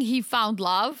 I don't think he found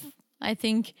love. I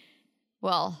think,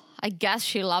 well, I guess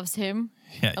she loves him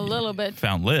a little bit.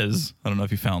 Found Liz. I don't know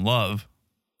if you found love.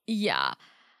 Yeah.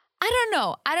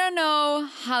 I don't know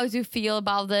how to feel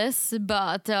about this,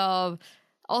 but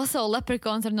also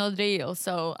leprechauns are not real,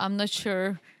 so I'm not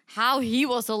sure how he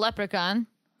was a leprechaun.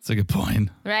 That's a good point.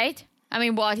 Right? I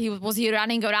mean, what, was he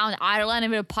running around Ireland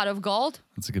with a pot of gold?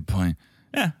 That's a good point.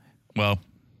 Yeah. Well,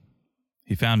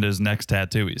 he found his next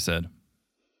tattoo, he said.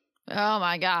 Oh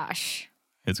my gosh.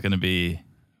 It's going to be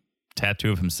a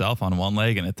tattoo of himself on one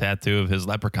leg and a tattoo of his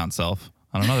leprechaun self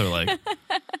on another leg.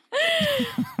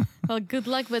 Well, good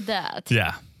luck with that.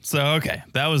 Yeah. So, okay.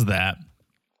 That was that.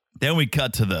 Then we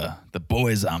cut to the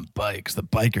boys on bikes, the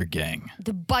biker gang.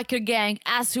 The biker gang,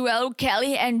 Asuelu,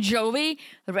 Kelly, and Joey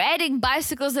riding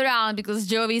bicycles around because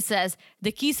Joey says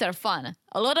the keys are fun.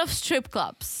 A lot of strip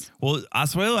clubs. Well,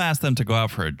 Asuelu asked them to go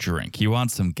out for a drink. He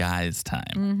wants some guys'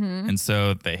 time. And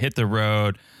so they hit the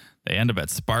road. They end up at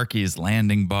Sparky's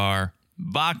Landing Bar.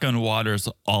 Vodka and waters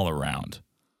all around.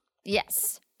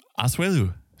 Yes.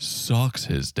 Asuelu sucks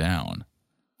his down.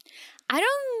 I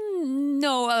don't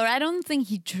know, or I don't think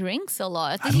he drinks a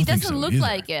lot. I He don't think doesn't so look either.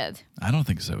 like it. I don't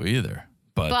think so either.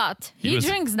 But he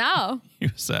drinks now. He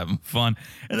was having fun.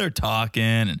 And they're talking.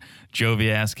 And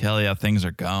Jovi asks Kelly how things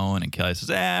are going. And Kelly says,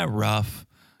 rough.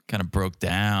 Kind of broke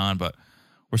down. But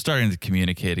we're starting to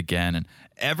communicate again. And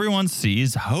everyone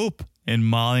sees hope in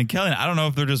Molly and Kelly. And I don't know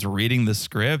if they're just reading the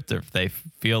script or if they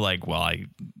feel like, well,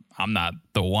 I'm not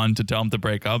the one to tell them to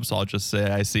break up. So I'll just say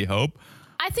I see hope.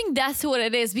 I think that's what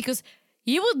it is because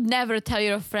you would never tell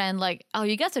your friend like, oh,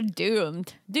 you guys are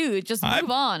doomed. Dude, just move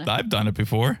on. I've done it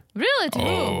before. Really, too?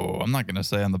 Oh, I'm not going to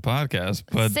say on the podcast.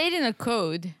 But say it in a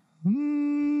code.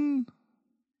 I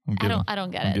don't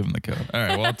get it. I'm giving the code. All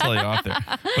right, well, I'll tell you off there.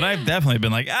 But I've definitely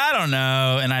been like, I don't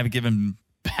know. And I've given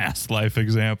past life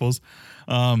examples.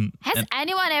 Has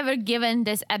anyone ever given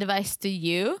this advice to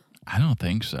you? I don't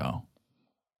think so.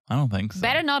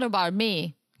 Better not about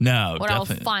me. No, or I'll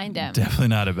find them. Definitely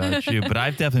not about you. But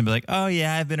I've definitely been like, oh,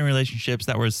 yeah, I've been in relationships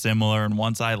that were similar. And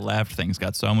once I left, things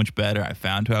got so much better. I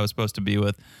found who I was supposed to be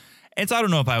with. And so I don't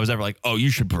know if I was ever like, oh,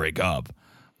 you should break up.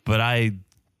 But I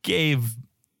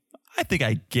think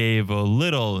I gave a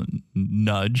little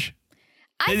nudge.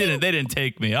 They didn't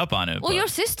take me up on it. Well, your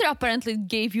sister apparently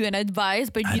gave you an advice,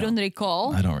 but you don't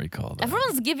recall. I don't recall that.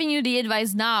 Everyone's giving you the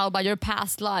advice now about your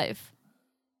past life.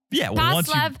 Yeah, well, past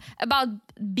life about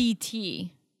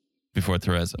BT. Before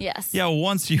Teresa. Yes. Yeah,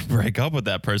 once you break up with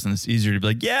that person, it's easier to be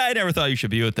like, yeah, I never thought you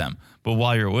should be with them. But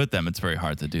while you're with them, it's very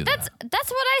hard to do that. That's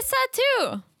what I said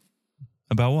too.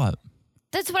 About what?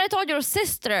 That's what I told your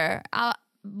sister.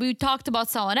 We talked about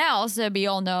someone else that we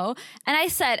all know. And I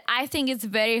said, I think it's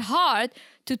very hard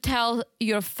to tell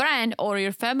your friend or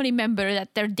your family member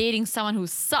that they're dating someone who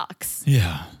sucks.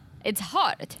 Yeah. It's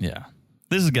hard. Yeah.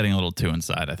 This is getting a little too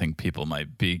inside. I think people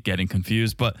might be getting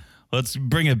confused, but let's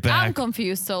bring it back. I'm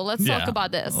confused, so let's talk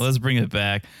about this. Let's bring it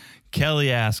back.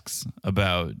 Kelly asks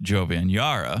about Jovi and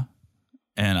Yara,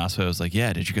 and Asuelu was like,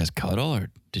 yeah, did you guys cuddle or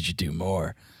did you do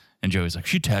more? And Jovi's like,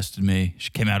 she tested me. She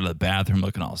came out of the bathroom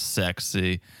looking all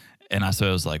sexy. And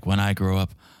Asuelu was like, when I grow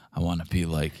up, I want to be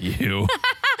like you.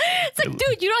 It's like,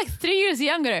 dude, you're like 3 years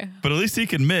younger. But at least he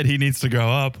can admit he needs to grow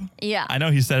up. Yeah. I know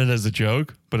he said it as a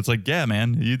joke, but it's like, yeah,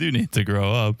 man, you do need to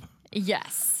grow up.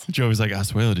 Yes. Joey's like,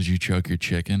 Asuelu, did you choke your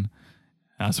chicken?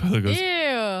 Asuelu goes,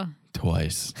 ew.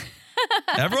 Twice.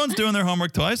 Everyone's doing their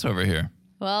homework twice over here.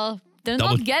 Well, they're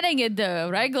not getting it the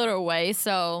regular way,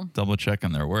 so. Double check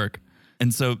on their work.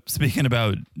 And so, speaking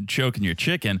about choking your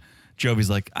chicken, Jovi's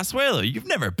like, Asuelu, you've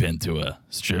never been to a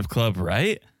strip club,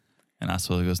 right? And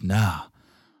Asuelu goes, nah,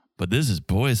 but this is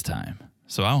boys' time,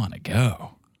 so I want to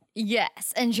go.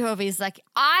 Yes, and Jovi's like,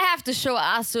 I have to show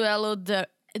Asuelu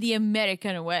the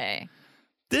American way.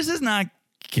 This is not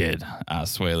kid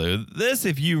Asuelu. This,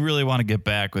 if you really want to get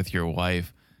back with your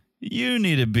wife, you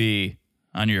need to be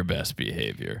on your best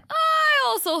behavior. I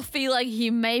also feel like he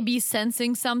may be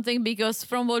sensing something because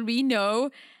from what we know,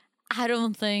 I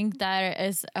don't think there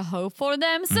is a hope for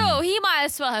them. So he might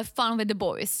as well have fun with the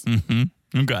boys.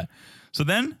 Okay. So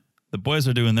then the boys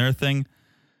are doing their thing.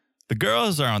 The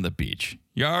girls are on the beach.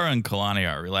 Yara and Kalani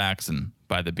are relaxing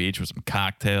by the beach with some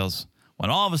cocktails when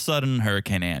all of a sudden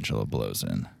Hurricane Angela blows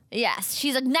in. Yes,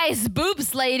 she's like, nice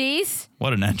boobs, ladies.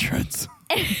 What an entrance.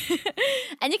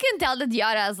 And you can tell that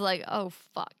Yara's like, oh,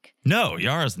 fuck. No,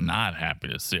 Yara's not happy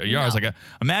to see her. Yara's like,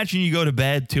 imagine you go to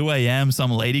bed 2 a.m.,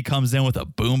 some lady comes in with a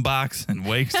boombox and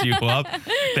wakes you up,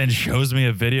 then shows me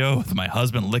a video with my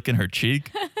husband licking her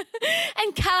cheek.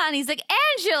 And Kalani's like,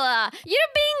 Angela,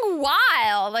 you're being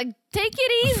wild. Like, take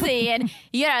it easy. And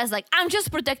Yara's like, I'm just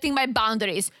protecting my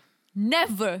boundaries.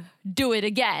 Never do it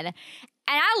again.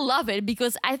 And I love it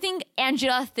because I think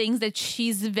Angela thinks that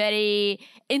she's very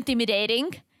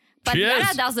intimidating. But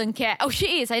Yara doesn't care. Oh,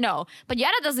 she is, I know. But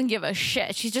Yara doesn't give a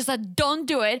shit. She's just like, don't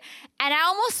do it. And I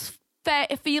almost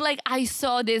feel like I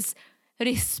saw this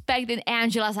respect in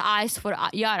Angela's eyes for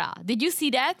Yara. Did you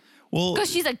see that? Well,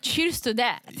 because she's like, cheers to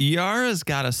that. Yara's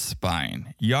got a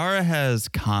spine. Yara has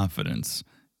confidence.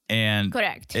 And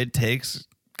correct. It takes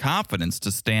confidence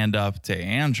to stand up to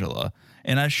Angela.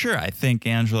 And I think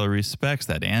Angela respects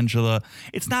that. Angela,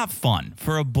 it's not fun.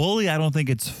 For a bully, I don't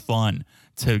think it's fun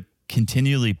to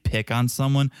continually pick on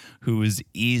someone who is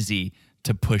easy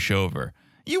to push over.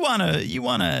 You want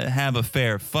to have a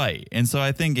fair fight. And so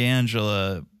I think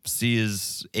Angela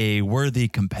sees a worthy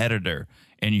competitor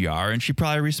in Yara, and she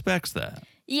probably respects that.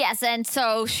 Yes, and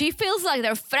so she feels like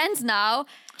they're friends now.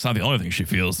 It's not the only thing she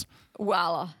feels.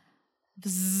 Well,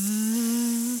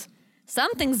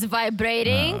 something's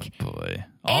vibrating. Oh, boy.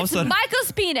 It's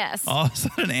Michael's penis. All of a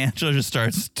sudden, Angela just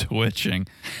starts twitching.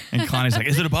 And Kalani's like,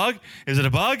 is it a bug? Is it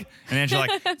a bug? And Angela's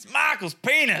like, it's Michael's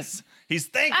penis. He's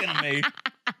thinking of me.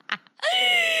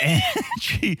 And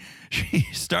she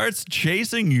starts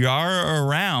chasing Yara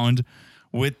around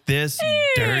with this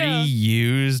dirty,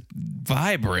 used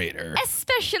vibrator.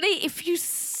 Especially if you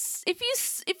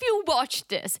watch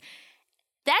this.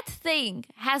 That thing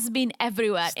has been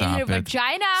everywhere. In her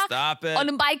vagina. Stop it.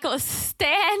 On Michael's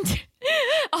stand.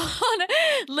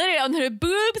 Literally on her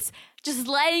boobs. Just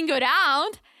laying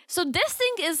around. So this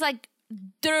thing is like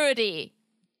dirty.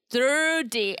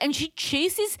 And she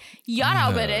chases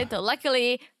Yara with it.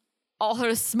 Luckily, all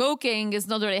her smoking is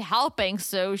not really helping.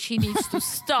 So she needs to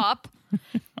stop.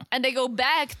 And they go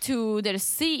back to their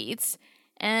seats.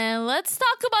 And let's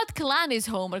talk about Kalani's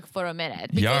homework for a minute.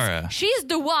 Because Yara. She's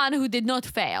the one who did not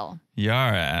fail.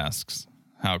 Yara asks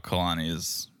how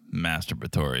Kalani's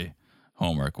masturbatory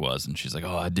homework was. And she's like,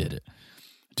 oh, I did it.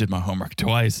 Did my homework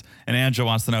twice. And Angela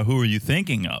wants to know, who are you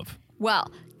thinking of?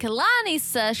 Well, Kalani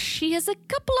says she has a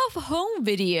couple of home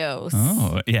videos.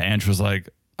 Oh, yeah. Angela's like,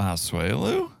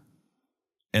 Asuelu?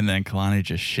 And then Kalani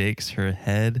just shakes her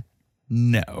head.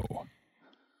 No.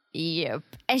 Yep.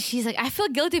 And she's like, I feel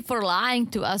guilty for lying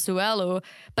to Asuelu.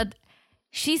 But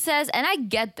she says, and I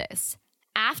get this.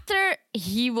 After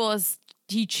he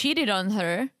cheated on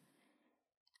her,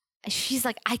 she's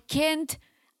like, I can't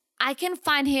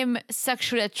find him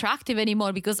sexually attractive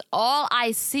anymore because all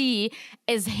I see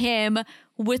is him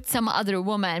with some other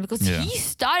woman because he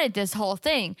started this whole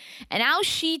thing. And now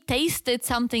she tasted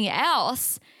something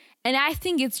else. And I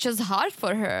think it's just hard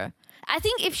for her. I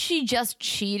think if she just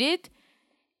cheated,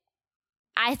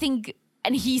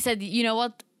 and he said, you know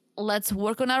what, let's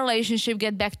work on our relationship,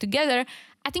 get back together,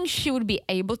 I think she would be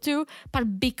able to.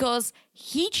 But because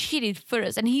he cheated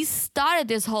first and he started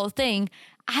this whole thing,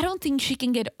 I don't think she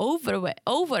can get over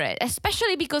it,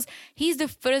 especially because he's the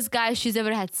first guy she's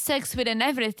ever had sex with and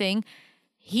everything.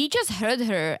 He just hurt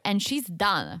her and she's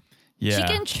done. Yeah. She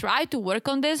can try to work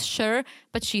on this, sure,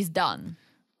 but she's done.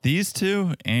 These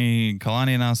two,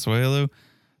 Kalani and Asuelu,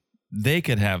 they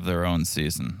could have their own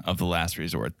season of The Last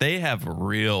Resort. They have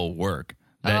real work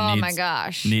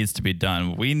that needs to be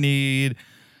done. We need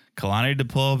Kalani to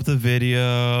pull up the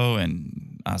video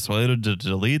and Asuelu to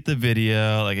delete the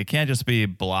video. Like, it can't just be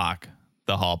block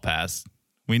the hall pass.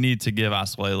 We need to give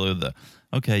Asuelu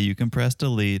okay, you can press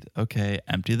delete. Okay,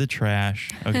 empty the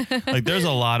trash. Okay. Like, there's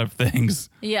a lot of things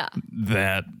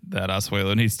that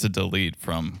Asuelu needs to delete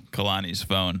from Kalani's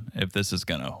phone if this is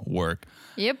going to work.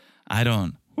 Yep. I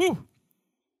don't know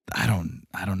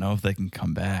if they can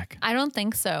come back. I don't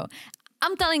think so.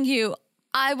 I'm telling you,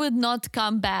 I would not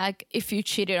come back if you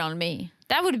cheated on me.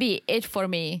 That would be it for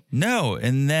me. No.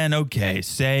 And then, okay,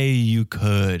 say you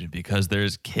could because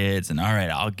there's kids and all right,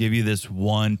 I'll give you this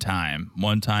one time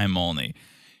only.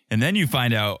 And then you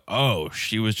find out, oh,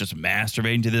 she was just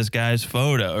masturbating to this guy's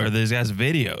photo or this guy's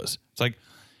videos. It's like,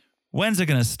 when's it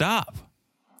going to stop?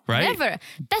 Right? Never.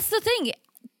 That's the thing.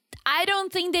 I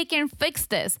don't think they can fix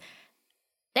this.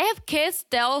 They have kids,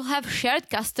 they'll have shared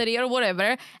custody or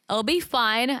whatever. It'll be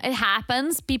fine. It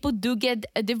happens. People do get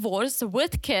a divorce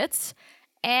with kids.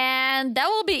 And that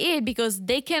will be it because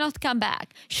they cannot come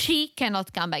back. She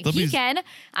cannot come back. He can.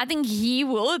 I think he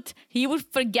would. He would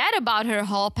forget about her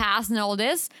whole past and all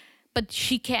this, but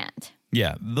she can't.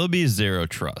 Yeah, there'll be zero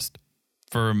trust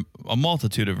for a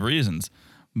multitude of reasons.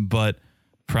 But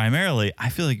primarily, I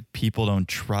feel like people don't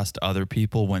trust other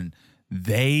people when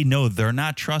they know they're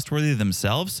not trustworthy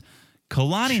themselves.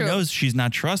 Kalani knows she's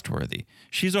not trustworthy.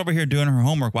 She's over here doing her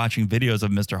homework, watching videos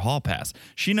of Mr. Hall Pass.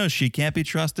 She knows she can't be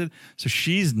trusted, so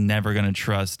she's never going to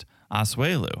trust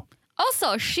Asuelu.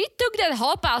 Also, she took that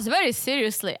Hall Pass very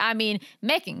seriously. I mean,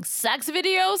 making sex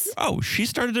videos. Oh, she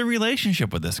started a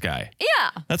relationship with this guy.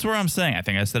 Yeah. That's what I'm saying. I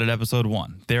think I said it episode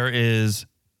 1. There is,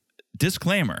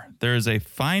 disclaimer, there is a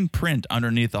fine print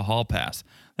underneath the Hall Pass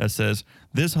that says,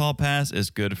 this Hall Pass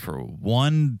is good for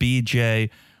one BJ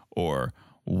or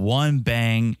one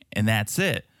bang, and that's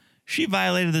it. She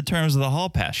violated the terms of the Hall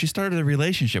Pass. She started a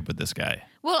relationship with this guy.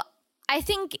 Well, I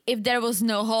think if there was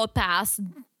no Hall Pass,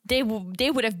 they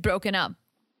would have broken up.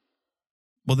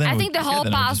 Well, then I think the Hall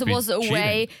Pass was a cheating.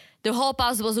 way. The Hall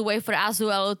Pass was a way for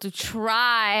Asuelu to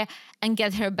try and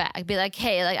get her back. Be like,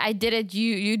 hey, like I did it,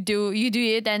 you do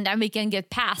it, and then we can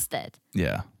get past it.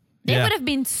 Yeah. They would have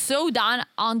been so done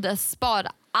on the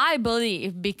spot, I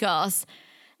believe, because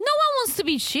no one wants to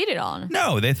be cheated on.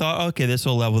 No, they thought, okay, this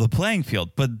will level the playing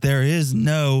field, but there is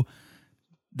no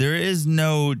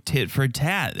tit for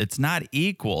tat. It's not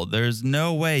equal. There's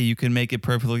no way you can make it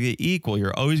perfectly equal.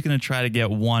 You're always going to try to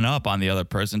get one up on the other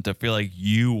person to feel like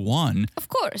you won. Of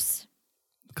course.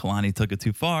 Kalani took it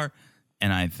too far,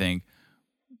 and I think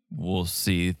we'll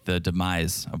see the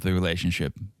demise of the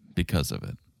relationship because of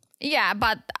it. Yeah,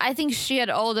 but I think she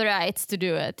had all the rights to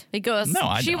do it because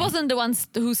she wasn't the one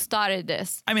who started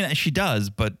this. I mean, she does,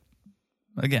 but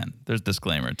again, there's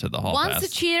disclaimer to the Hall Pass. Once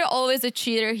a cheater, always a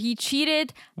cheater. He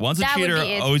cheated. Once a cheater,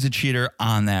 always a cheater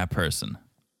on that person.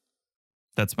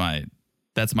 That's my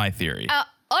theory. All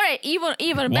right, even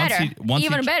better.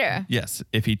 Even better. Yes,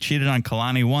 if he cheated on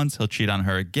Kalani once, he'll cheat on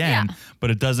her again. Yeah.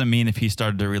 But it doesn't mean if he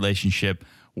started a relationship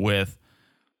with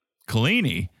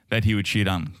Kalani that he would cheat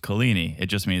on Kalani. It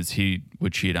just means he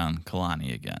would cheat on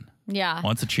Kalani again. Yeah.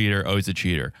 Once a cheater, always a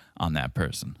cheater on that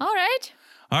person. All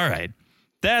right.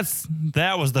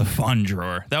 That was the fun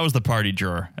drawer. That was the party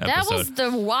drawer episode. That was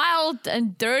the wild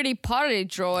and dirty party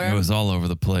drawer. It was all over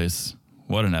the place.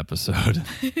 What an episode.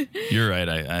 You're right.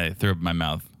 I threw up my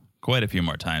mouth quite a few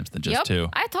more times than just two.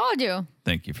 I told you.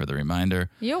 Thank you for the reminder.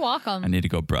 You're welcome. I need to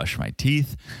go brush my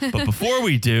teeth. But before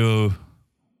we do,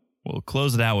 we'll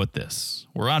close it out with this.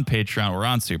 We're on Patreon. We're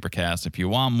on Supercast. If you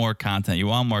want more content, you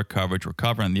want more coverage, we're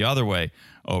covering the other way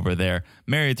over there.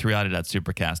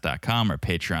 marriedtoreality.supercast.com or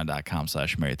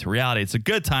patreon.com/marriedtoreality. It's a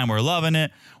good time. We're loving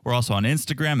it. We're also on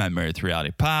Instagram at Married to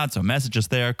Reality Pod. So message us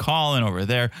there. Call in over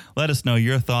there. Let us know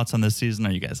your thoughts on this season.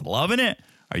 Are you guys loving it?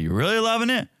 Are you really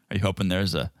loving it? Are you hoping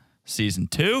there's a season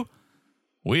 2?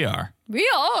 We are. We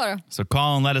are. So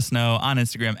call and let us know on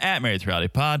Instagram at Married to Reality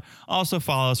Pod. Also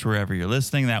follow us wherever you're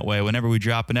listening. That way, whenever we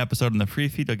drop an episode in the free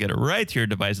feed, you'll get it right to your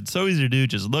device. It's so easy to do.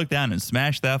 Just look down and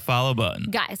smash that follow button.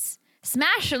 Guys,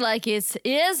 smash it like it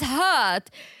is hot.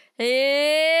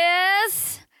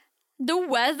 Is the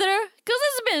weather? Because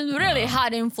it's been really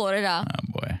hot in Florida.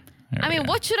 Oh, boy. I mean,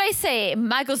 what should I say?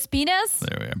 Michael's penis?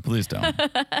 There we are. Please don't.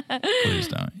 Please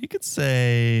don't. You could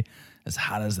say as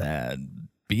hot as that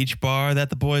beach bar that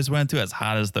the boys went to, as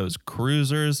hot as those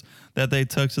cruisers that they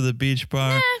took to the beach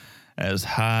bar, as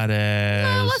hot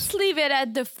as... let's leave it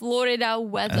at the Florida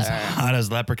weather. As hot as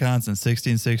leprechauns in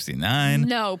 1669.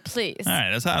 No, please. All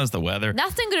right, as hot as the weather.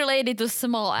 Nothing related to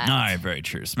small act. All right, very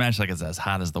true. Smash like it's as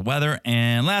hot as the weather.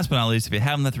 And last but not least, if you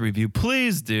haven't left a review,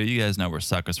 please do. You guys know we're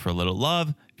suckers for a little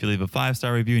love. If you leave a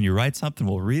 5-star review and you write something,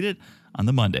 we'll read it on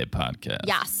the Monday podcast.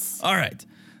 Yes. All right.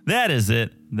 That is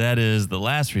it. That is The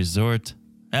Last Resort,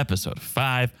 episode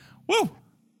 5. Woo!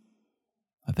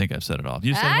 I think I've said it all.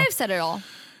 You said I've said it all.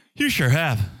 You sure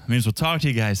have. It means we'll talk to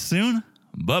you guys soon.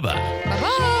 Bye-bye.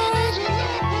 Bye-bye.